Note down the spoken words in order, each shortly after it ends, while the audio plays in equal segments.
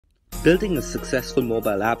Building a successful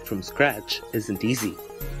mobile app from scratch isn't easy.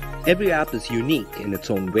 Every app is unique in its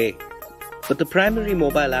own way, but the primary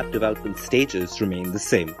mobile app development stages remain the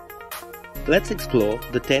same. Let's explore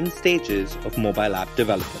the 10 stages of mobile app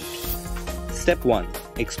development. Step 1.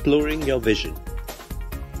 Exploring your vision.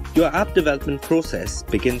 Your app development process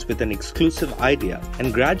begins with an exclusive idea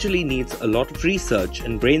and gradually needs a lot of research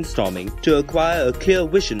and brainstorming to acquire a clear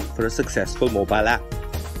vision for a successful mobile app.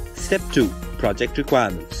 Step 2. Project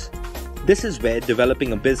requirements. This is where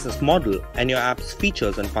developing a business model and your app's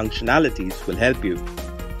features and functionalities will help you.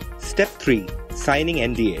 Step 3. Signing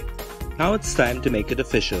NDA. Now it's time to make it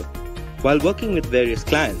official. While working with various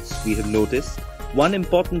clients, we have noticed one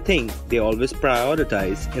important thing they always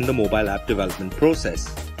prioritize in the mobile app development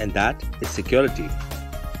process, and that is security.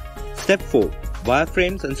 Step 4.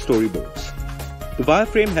 Wireframes and storyboards. The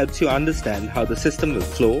wireframe helps you understand how the system will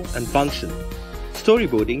flow and function.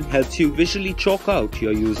 Storyboarding helps you visually chalk out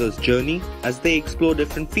your user's journey as they explore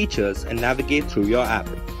different features and navigate through your app.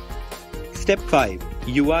 Step 5.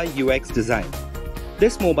 UIUX design.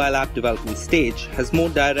 This mobile app development stage has more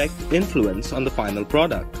direct influence on the final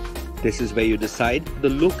product. This is where you decide the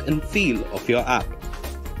look and feel of your app.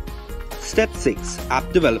 Step 6.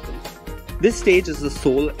 App development. This stage is the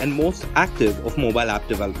sole and most active of mobile app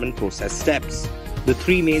development process steps. The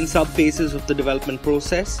three main sub-phases of the development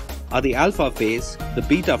process are the alpha phase, the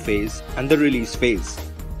beta phase, and the release phase.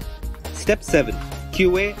 Step 7.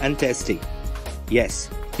 QA and testing. Yes,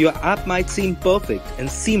 your app might seem perfect and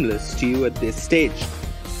seamless to you at this stage.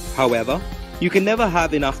 However, you can never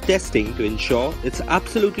have enough testing to ensure it's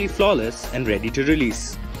absolutely flawless and ready to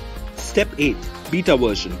release. Step 8. Beta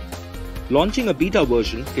version. Launching a beta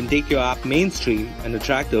version can take your app mainstream and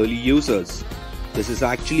attract early users. This is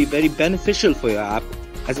actually very beneficial for your app,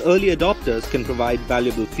 as early adopters can provide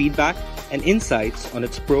valuable feedback and insights on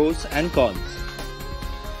its pros and cons.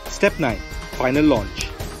 Step 9. Final launch.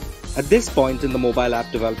 At this point in the mobile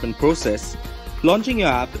app development process, launching your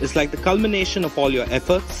app is like the culmination of all your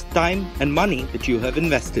efforts, time, and money that you have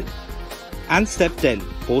invested. And Step 10.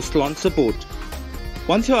 Post-launch support.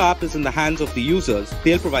 Once your app is in the hands of the users,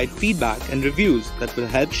 they'll provide feedback and reviews that will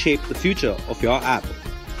help shape the future of your app.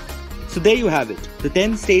 So there you have it, the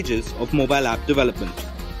 10 stages of mobile app development.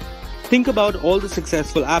 Think about all the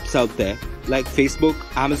successful apps out there like Facebook,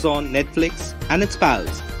 Amazon, Netflix, and its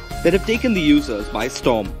pals that have taken the users by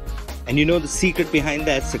storm. And you know the secret behind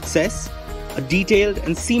their success? A detailed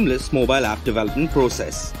and seamless mobile app development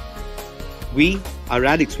process. We are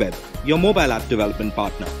RadixWeb, your mobile app development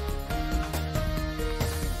partner.